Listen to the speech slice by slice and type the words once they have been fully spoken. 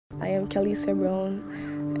I am Kalisa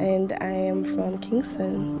Brown and I am from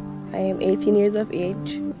Kingston. I am 18 years of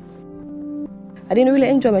age. I didn't really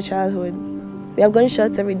enjoy my childhood. We have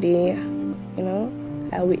gunshots every day, you know.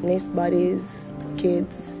 I witnessed bodies,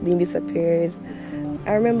 kids being disappeared.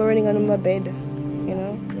 I remember running under my bed, you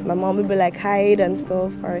know. My mom would be like hide and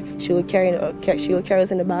stuff, or she would carry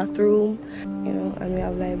us in the bathroom, you know, and we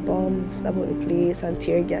have like bombs about the place and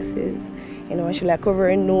tear gases, you know, and she like cover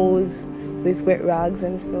her nose with wet rags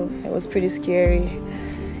and stuff. It was pretty scary.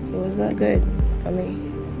 It was not good for me.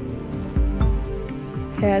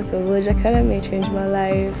 Yeah, so Village Academy changed my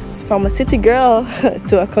life. It's from a city girl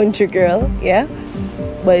to a country girl, yeah.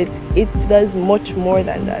 But it does much more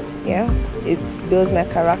than that, yeah. It builds my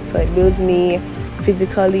character, it builds me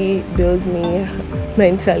physically, it builds me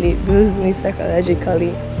mentally, it builds me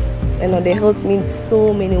psychologically. You know, they helped me in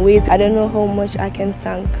so many ways. I don't know how much I can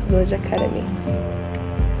thank Village Academy.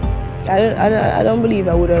 I don't believe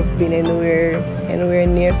I would have been anywhere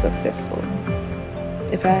near successful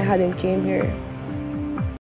if I hadn't came here.